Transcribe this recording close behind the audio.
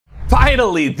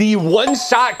Finally, the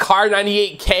one-shot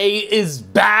KAR98K is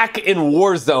back in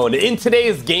Warzone. In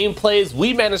today's gameplays,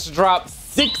 we managed to drop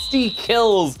 60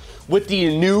 kills with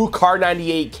the new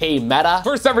KAR98K meta.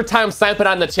 First ever time sniping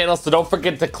on the channel, so don't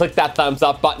forget to click that thumbs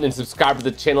up button and subscribe to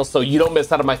the channel so you don't miss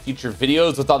out on my future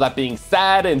videos. With all that being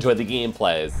said, enjoy the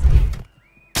gameplays.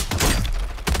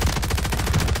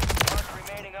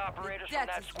 Remaining operators from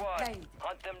that squad.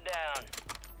 Hunt them down.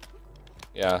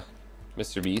 Yeah,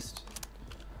 Mr. Beast.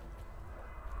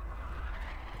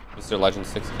 Mr. Legend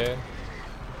 6K.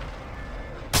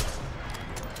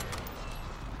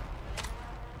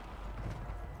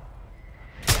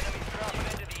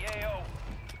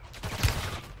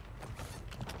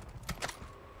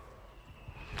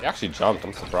 He actually jumped,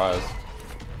 I'm surprised.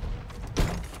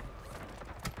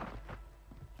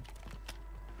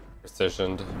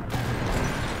 Precisioned.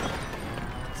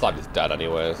 Slab is dead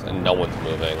anyways, and no one's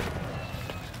moving.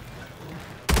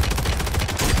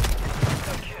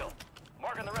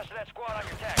 Marking the rest of that squad on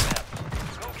your tag map.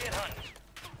 Go get hunting.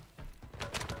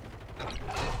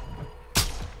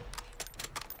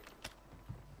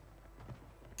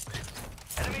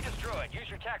 Enemy destroyed. Use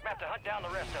your tag map to hunt down the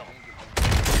rest of them.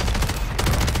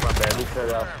 My bad, he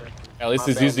cut out. At least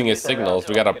he's using his signals.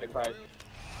 We gotta.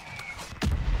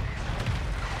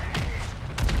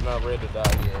 Not ready to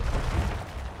die yet.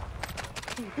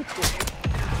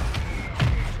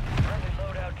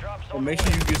 Well, make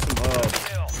sure you get some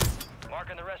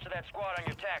Marking the rest of that squad on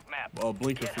your tag map.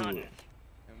 blinker fluid.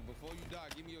 And before you die,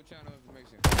 give me your channel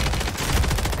information.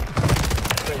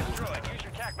 Destroyed. Use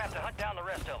your tag map to hunt down the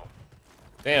rest of them.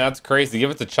 Damn, that's crazy.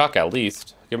 Give it to Chuck at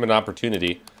least. Give him an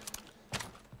opportunity.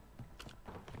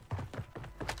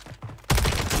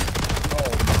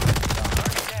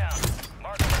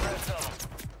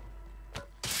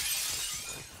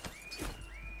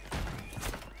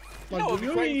 Like,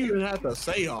 you don't even have to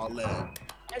say all that.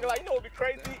 And like, you know what'd be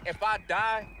crazy? If I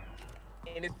die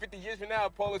and it's 50 years from now,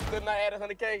 Polish still not at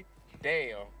 100K,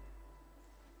 damn.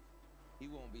 He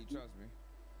won't be, trust me.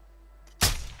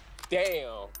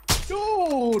 Damn.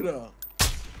 Dude!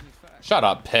 Shut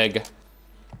up, pig.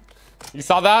 You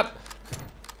saw that?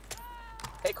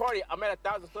 Hey, Cardi, I'm at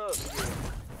 1,000 subs. What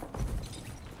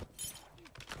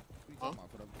you talking about?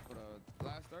 For the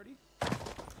last 30?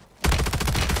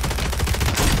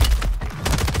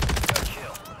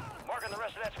 Marking the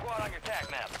rest of that squad on your tag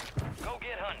map. Go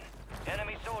get hunting.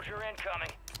 Enemy soldier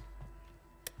incoming.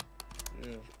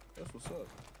 Yeah, that's what's up.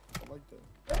 I like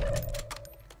that.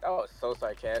 That was so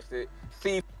sarcastic.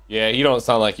 See, Yeah, you don't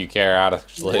sound like you care,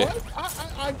 actually. What?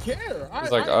 I care.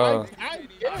 He's like, oh. I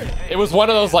care. It was one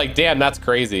of those like, damn, that's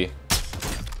crazy.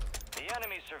 The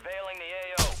enemy's surveilling the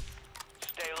AO.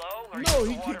 Stay low or No, use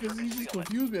the he water for just concealment.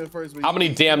 confused me at first. But How many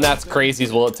damn that's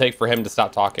crazies will it take for him to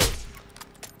stop talking?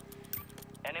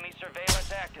 Enemy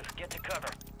surveillance active. Get to cover.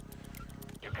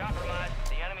 You're compromised.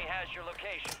 The enemy has your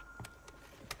location.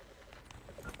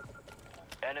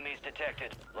 Enemies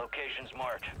detected. Locations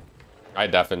marked. I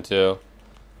deafen too.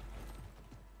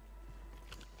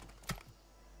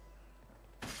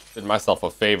 Did myself a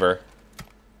favor.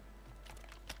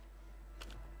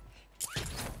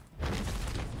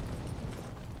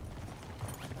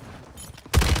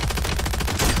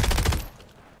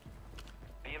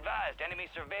 Be advised, enemy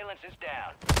surveillance is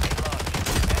down.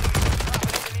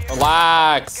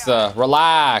 Relax,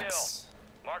 relax.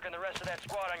 Marking the rest of that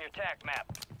squad on your TAC map.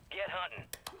 Get hunting.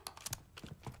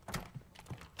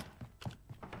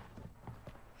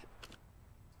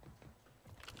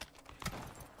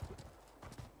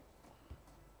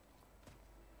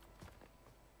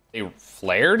 They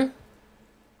flared? Mark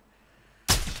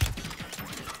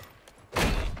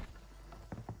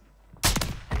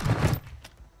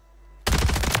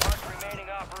remaining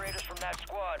operators from that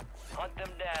squad. Hunt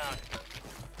them down.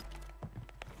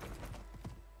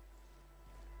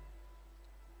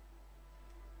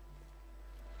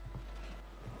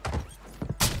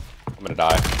 I'm gonna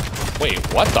die. Wait,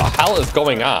 what the hell is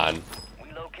going on?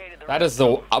 We located the That is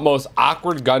the most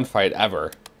awkward gunfight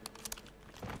ever.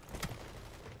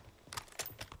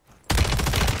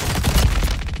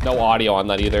 No audio on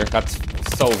that either. That's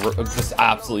so just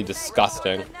absolutely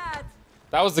disgusting.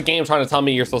 That was the game trying to tell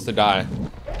me you're supposed to die.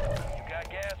 You got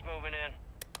gas moving in.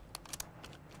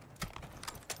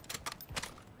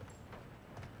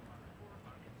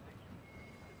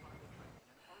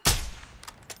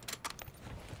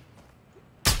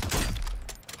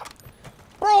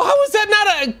 Bro, how is that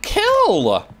not a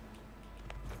kill?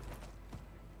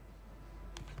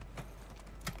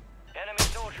 Enemy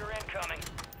soldier incoming.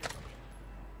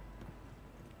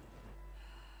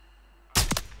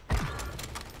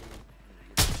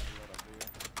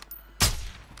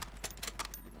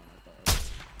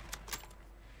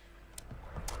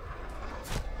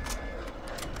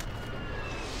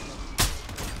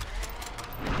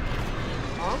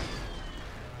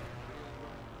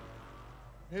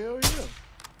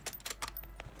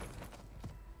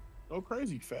 Oh,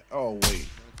 crazy fat. Oh, wait. You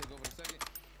wanna take over the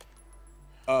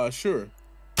second? Sure.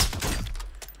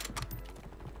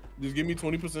 Just give me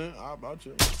 20%. I'll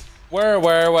chill. Where? 20%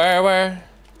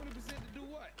 to do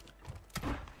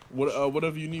what?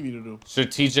 Whatever you need me to do.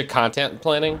 Strategic content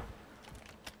planning.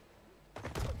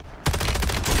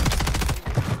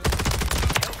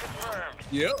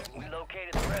 Yep. We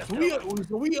located the rest So of we, them.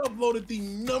 so we uploaded the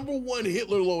 #1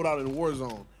 Hitler loadout in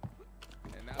Warzone.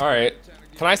 And now All right. I'm trying to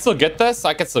get Can I still get this?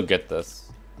 I can still get this.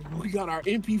 We got our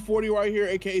MP40 right here,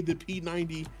 aka the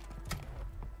P90.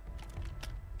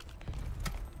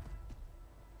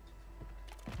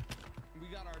 We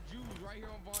got our Jews right here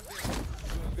on vondel.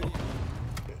 Doing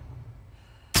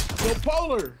video. Yo,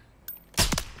 Polar.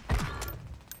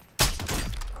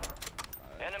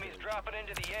 Enemies dropping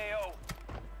into the AO.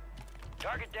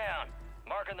 Target down.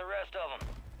 Marking the rest of them.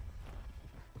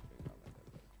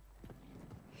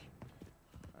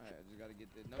 Alright, I just gotta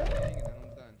get the number thing and then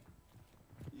I'm done.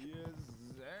 Yes,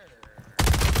 sir.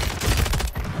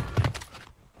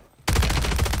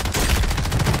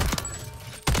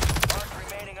 Mark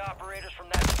remaining operators from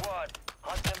that squad.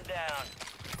 Hunt them down.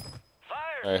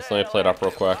 Fire All right, so let me play it up real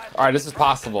quick. All right, this is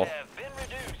possible. have been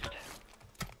reduced.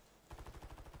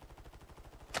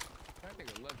 That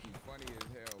nigga Lucky funny as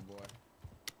hell, boy.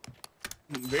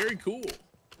 Very cool.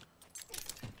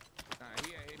 Nah,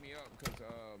 he ain't hit me up because he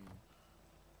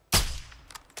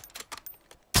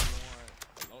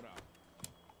want a loadout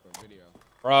for video.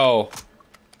 Bro.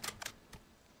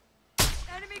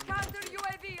 Enemy counter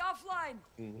UAV offline.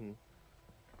 Mm-hmm.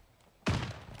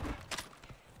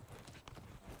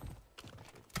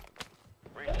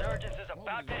 Resurgence is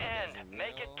about to end.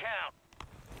 Make it count.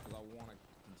 Because I want to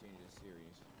continue this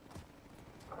series.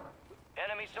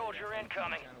 Enemy soldier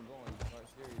incoming. Channel going, start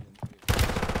series and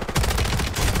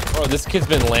shit. Bro, this kid's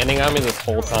been landing on me this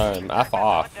whole time. F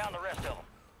off. Hunt down the rest of them.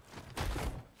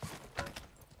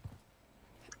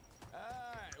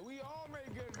 Alright, we all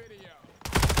made good video.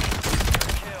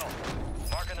 Kill.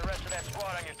 Marking the rest of that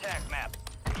squad on your tac map.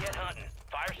 Get hunting.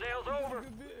 Fire sales over.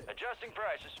 Adjusting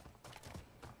prices.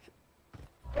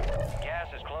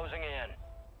 Gas is closing in.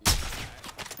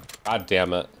 God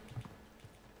damn it.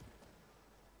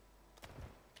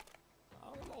 I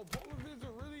don't know, polar vids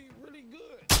are really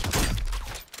good.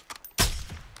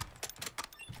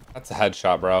 That's a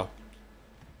headshot, bro.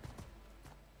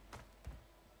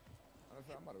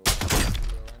 Honestly, I'm about to go watch this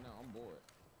video right now. I'm bored.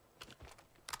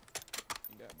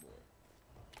 You got bored.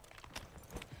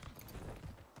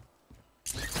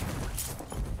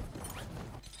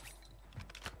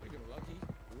 Speaking of Lucky,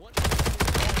 what?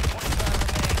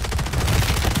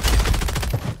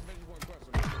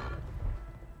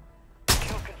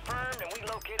 Kill confirmed, and we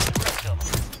located the rest of them.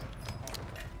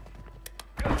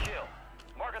 Good kill.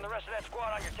 Marking the rest of that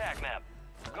squad on your tac map.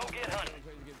 Go get hunting. He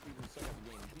plays against people who suck at the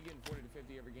game. If he getting 40 to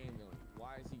 50 every game, then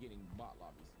why is he getting bot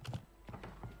lobbies?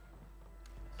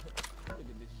 Look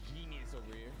at this genius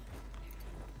over here.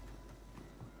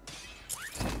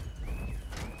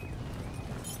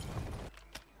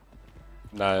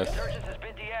 Nice. Resurgence has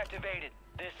been deactivated.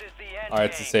 This is the end. All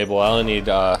right, game. disable. I only need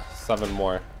 7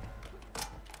 more.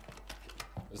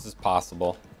 This is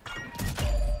possible.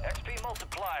 XP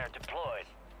multiplier deployed.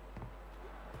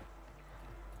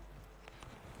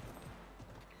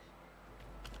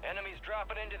 Enemies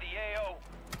dropping into the AO.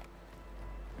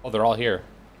 Oh, they're all here.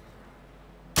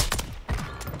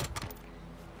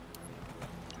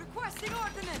 Requesting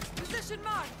ordnance. Position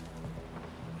marked.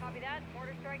 Copy that.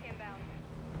 Mortar strike inbound.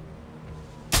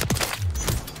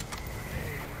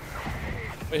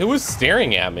 Wait, who was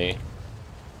staring at me?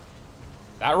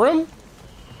 That room?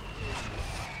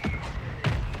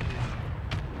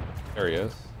 There he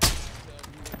is.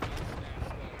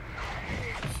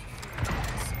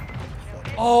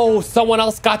 Oh, someone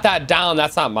else got that down.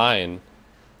 That's not mine.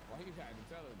 Why you had to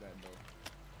tell us that,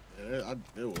 though?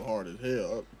 Yeah, it was hard as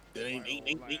hell. It ain't,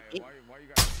 Why you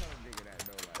gotta tell a nigga that,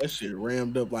 though? Like, that shit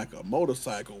rammed up like a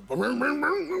motorcycle. like, You're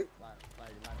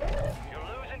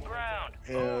losing ground.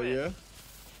 Hell yeah.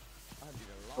 I did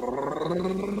a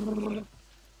lot.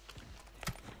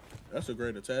 That's a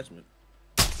great attachment.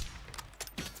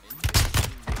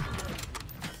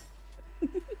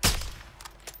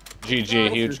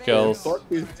 GG, huge kills. Fuck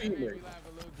his teammate. You laugh a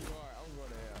little too hard. I'm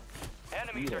going to hell.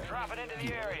 Enemies are dropping into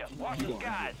the area. Watch the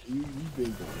skies. You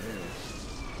been going hell.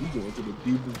 You going to the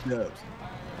deepest depths.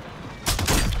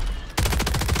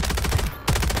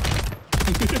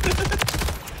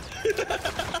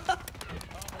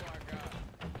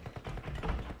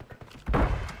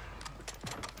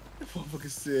 Motherfucker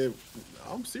said,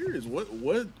 "I'm serious. What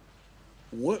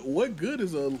good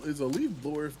is a leaf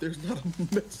blower if there's not a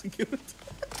Mexican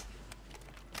attack?"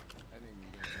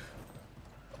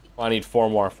 I need 4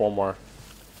 more, 4 more.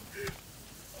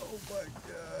 Oh my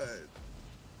god.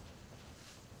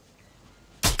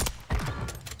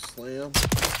 Slam.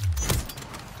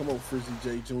 Come on, Frizzy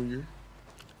J Jr.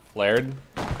 Flared.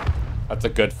 That's a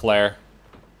good flare.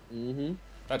 Mm-hmm.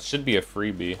 That should be a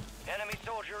freebie. Enemy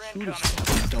soldier Shoot his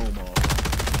incoming. fucking dome off.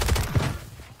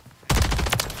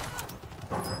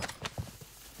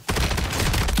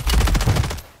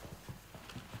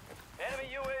 Enemy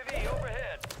UAV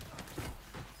overhead.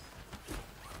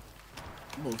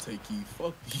 I'm gonna take you.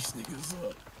 Fuck these niggas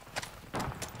up.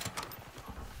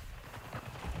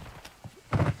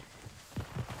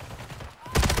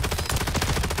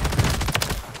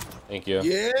 Thank you.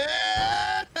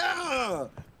 Yeah!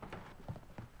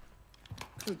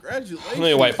 Congratulations. Let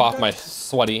me wipe off my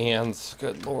sweaty hands.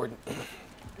 Good lord.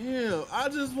 Yeah, I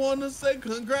just want to say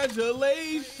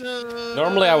congratulations.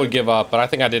 Normally I would give up, but I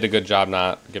think I did a good job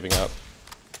not giving up.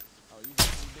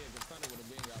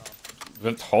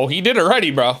 Oh, he did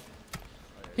already, bro.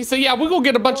 He said, yeah, we'll go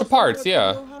get a bunch of parts,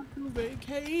 yeah.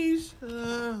 Vacation.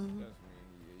 You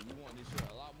want this shit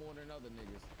a lot more than other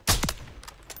niggas.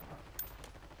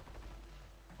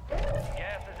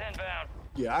 Gas is inbound.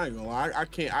 Yeah, I ain't gonna lie. I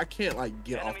can't like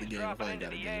get off the Enemies game if I dropping ain't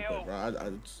got a into the gameplay, AO.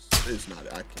 bro. It's not.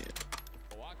 I can't.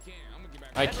 Oh, I can. I'm gonna get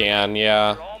back. I can,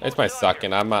 yeah. It's my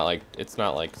sucking. I'm not like, it's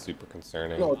not like super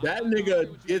concerning. Yo, that nigga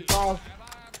gets off. If I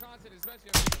have content, especially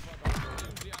if I'm fuck up,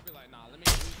 usually I'll be like, nah, let me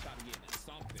at least try to get into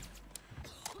something.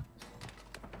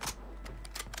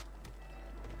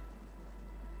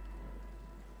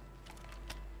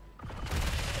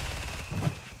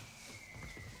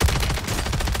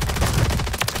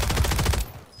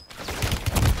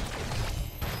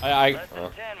 Less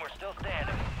than 10, we're still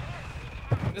standing.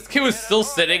 This kid was still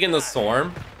sitting in the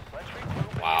storm. Let's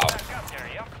regroup and Wow. get back up there,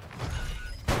 yep.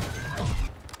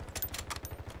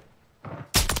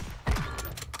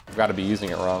 I've got to be using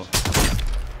it wrong.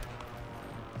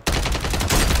 Good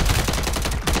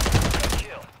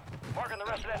kill. Marking the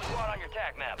rest of that squad on your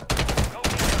tac map. Go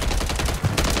get them.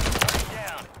 Target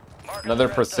down. Marking Another the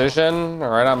rest of them. precision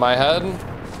right on my head.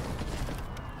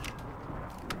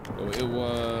 So it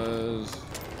was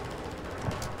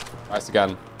Nice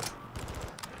again.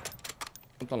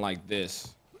 something like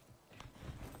this.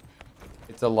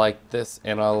 It's a like this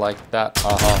and a like that.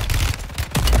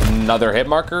 Another hit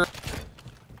marker.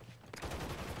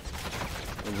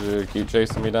 Dude, keep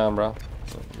chasing me down, bro.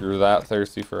 You're that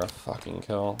thirsty for a fucking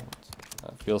kill.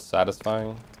 That feels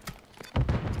satisfying.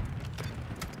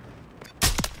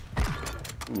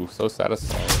 Ooh, so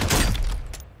satisfying.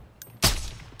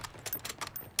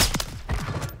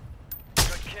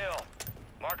 Good kill.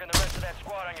 Marking the rest of that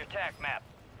squad on your tac map.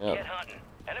 Yep. Get hunting.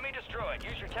 Enemy destroyed.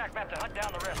 Use your tac map to hunt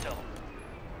down the rest of them.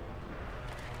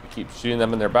 Keep shooting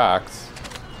them in their backs.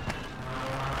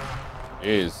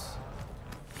 Jeez.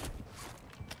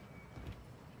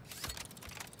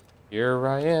 Here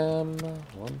I am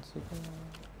once again.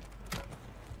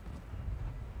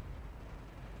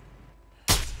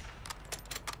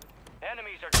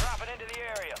 Enemies are dropping into the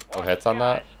area. Oh, Watch hits the on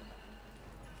that?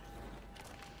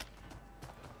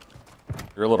 skies.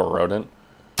 You're a little rodent.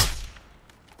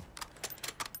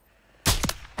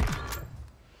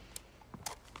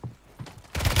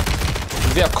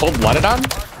 Does he have cold-blooded on?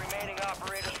 Mark remaining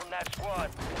operators from that squad.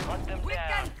 Hunt them down.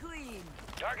 Weekend clean.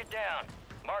 Target down.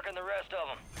 Marking the rest of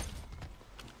them.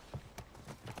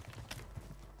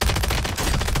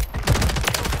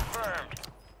 Confirmed.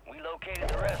 We located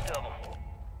the rest of them.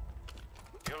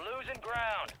 You're losing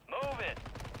ground. Move it.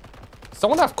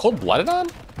 Someone have cold-blooded on?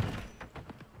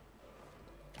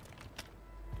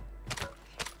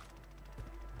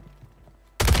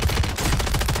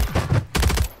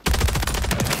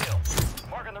 Good kill.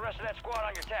 Marking the rest of that squad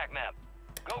on your tac map.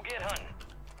 Go get hunting.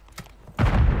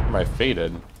 Am I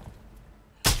faded?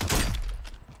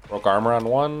 Broke armor on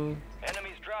one.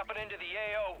 Enemies dropping into the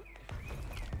AO.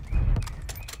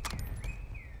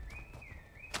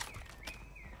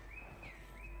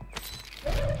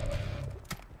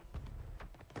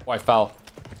 Oh, I fell.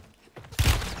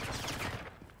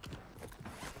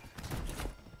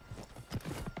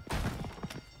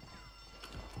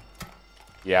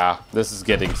 Yeah, this is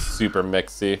getting super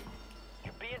mixy.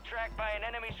 You're being tracked by an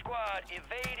enemy squad.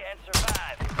 Evade and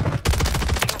survive.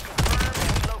 Kill confirmed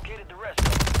and we located the rest of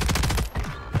them.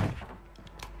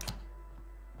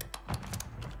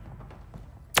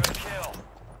 Good kill.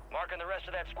 Marking the rest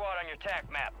of that squad on your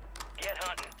tac map. Get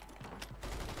hunting.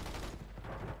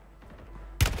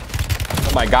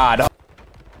 Oh my god.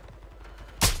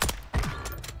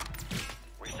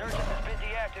 Resurgence has been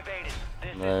deactivated.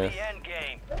 This Nice. is the end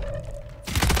game.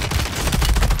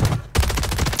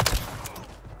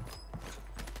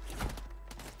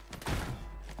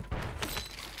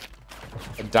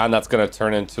 Aydan, that's gonna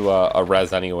turn into a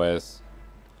res anyways.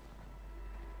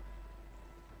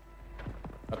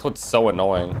 That's what's so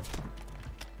annoying.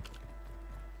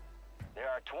 There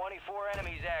are 24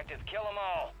 enemies active. Kill them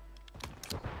all.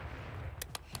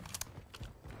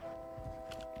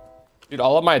 Dude,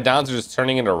 all of my downs are just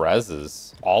turning into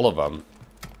reses. All of them.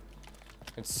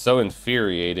 It's so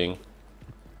infuriating.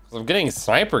 'Cause I'm getting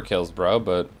sniper kills, bro,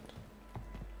 but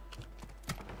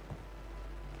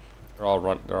they're all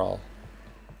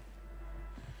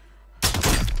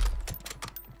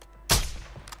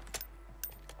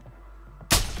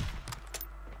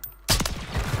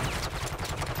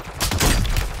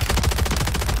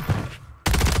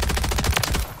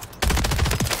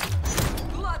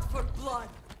Blood for blood.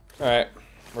 Alright.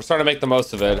 We're starting to make the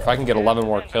most of it. If I can get 11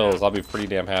 more kills, I'll be pretty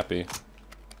damn happy.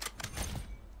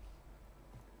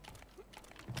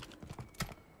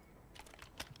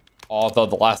 Although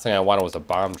the last thing I wanted was a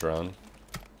bomb drone.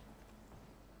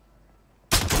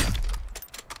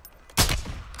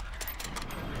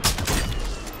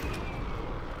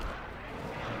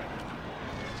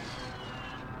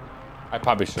 I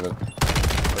probably shouldn't.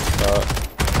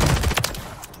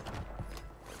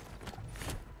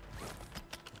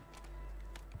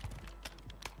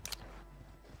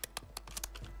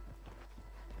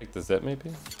 Take the zip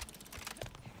maybe?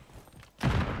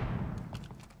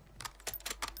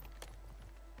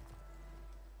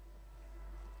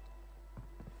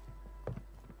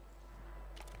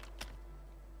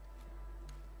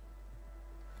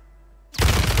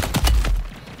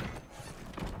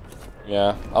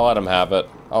 Yeah, I'll let him have it.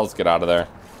 I'll just get out of there.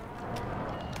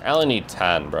 I only need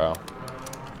 10, bro.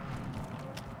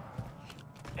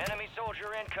 Enemy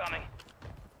soldier incoming.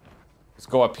 Let's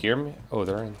go up here. Oh,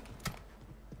 they're in.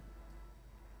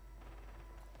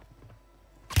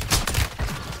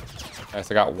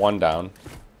 Nice, I got one down.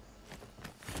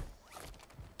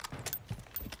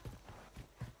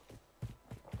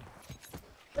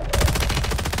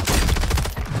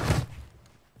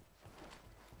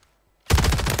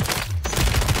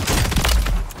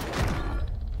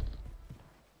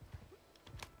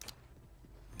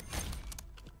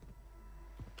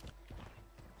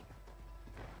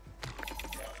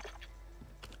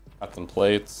 Got some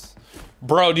plates.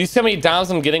 Bro, do you see how many downs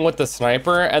I'm getting with the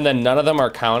sniper and then none of them are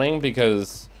counting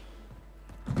because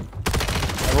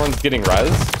everyone's getting res?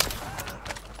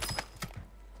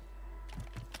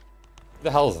 Who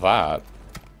the hell is that?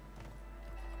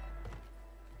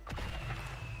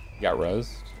 You got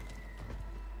res?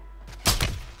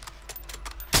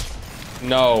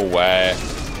 No way.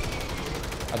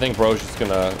 I think bro's just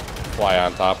gonna fly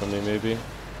on top of me maybe.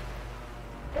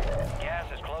 Gas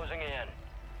is closing in.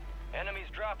 Enemies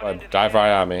dropping into the Dive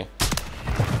right on me.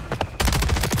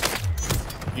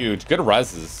 Huge. Good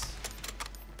reses.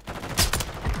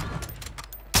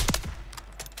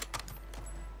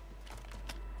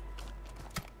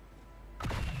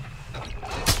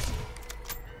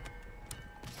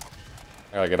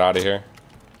 I gotta get out of here.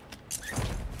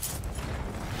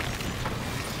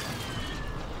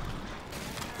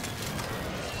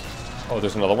 Oh,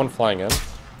 there's another one flying in.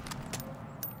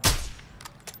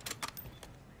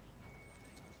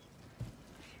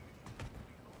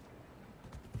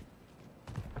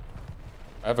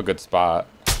 I have a good spot.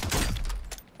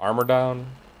 Armor down.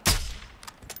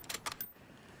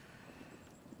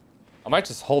 I might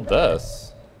just hold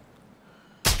this.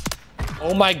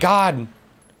 Oh my god!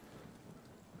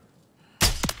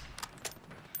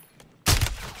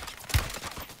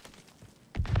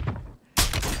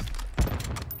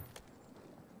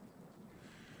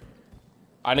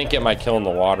 I didn't get my kill in the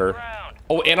water.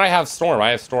 Oh, and I have Storm. I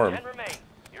have Storm.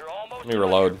 Let me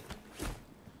reload.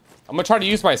 I'm gonna try to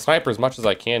use my sniper as much as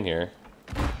I can here.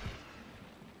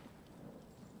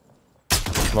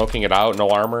 Smoking it out, no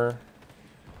armor.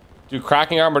 Dude,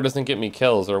 cracking armor doesn't get me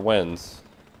kills or wins.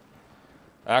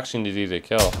 I actually need a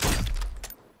kill.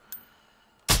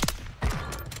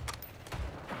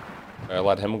 I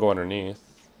let him go underneath.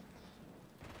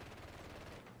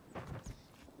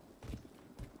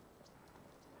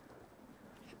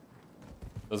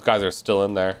 Those guys are still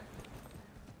in there.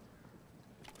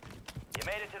 You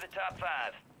made it to the top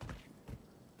 5.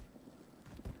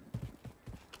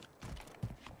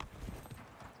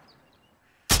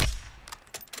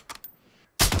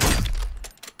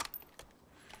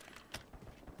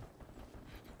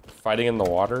 Fighting in the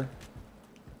water?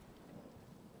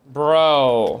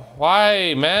 Bro,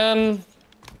 why, man?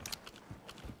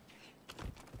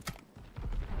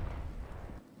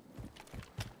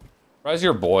 Res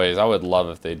your boys. I would love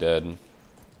if they did.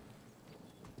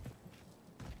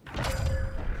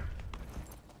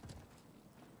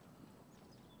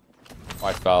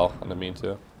 I fell. I didn't mean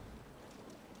to.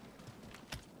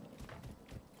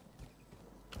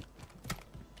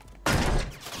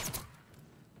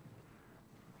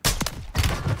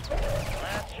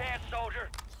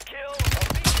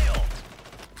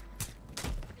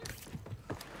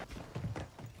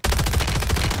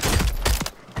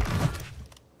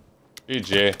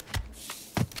 GG.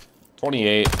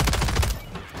 28.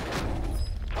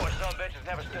 Poor son bitches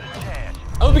never stood a chance.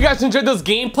 I hope you guys enjoyed those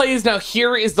gameplays. Now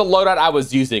here is the loadout I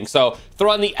was using. So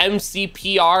throw on the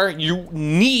MCPR. You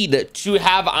need to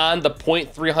have on the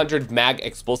 .300 mag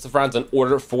explosive rounds in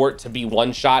order for it to be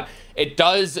one shot. It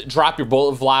does drop your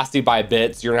bullet velocity by a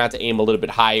bit, so you're gonna have to aim a little bit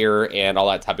higher and all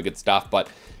that type of good stuff, but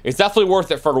it's definitely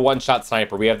worth it for a one-shot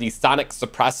sniper. We have the sonic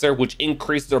suppressor, which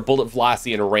increased their bullet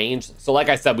velocity and range. So like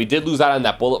I said, we did lose out on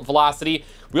that bullet velocity.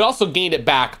 We also gained it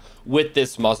back with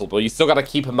this muzzle, but you still got to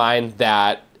keep in mind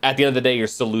that at the end of the day, you're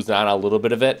still losing out on a little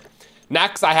bit of it.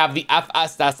 Next, I have the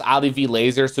FSS LEV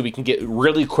laser, so we can get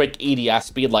really quick ADS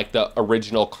speed like the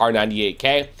original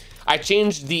KAR98K. I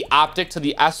changed the optic to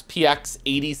the SPX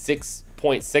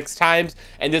 86.6 times,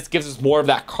 and this gives us more of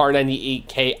that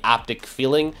KAR98K optic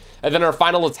feeling. And then our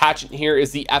final attachment here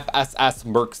is the FSS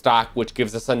Merc stock, which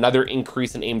gives us another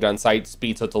increase in aimed on sight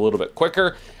speed, so it's a little bit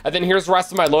quicker. And then here's the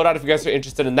rest of my loadout if you guys are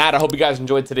interested in that. I hope you guys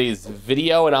enjoyed today's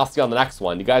video, and I'll see you on the next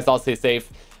one. You guys all stay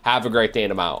safe. Have a great day,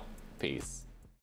 and I'm out. Peace.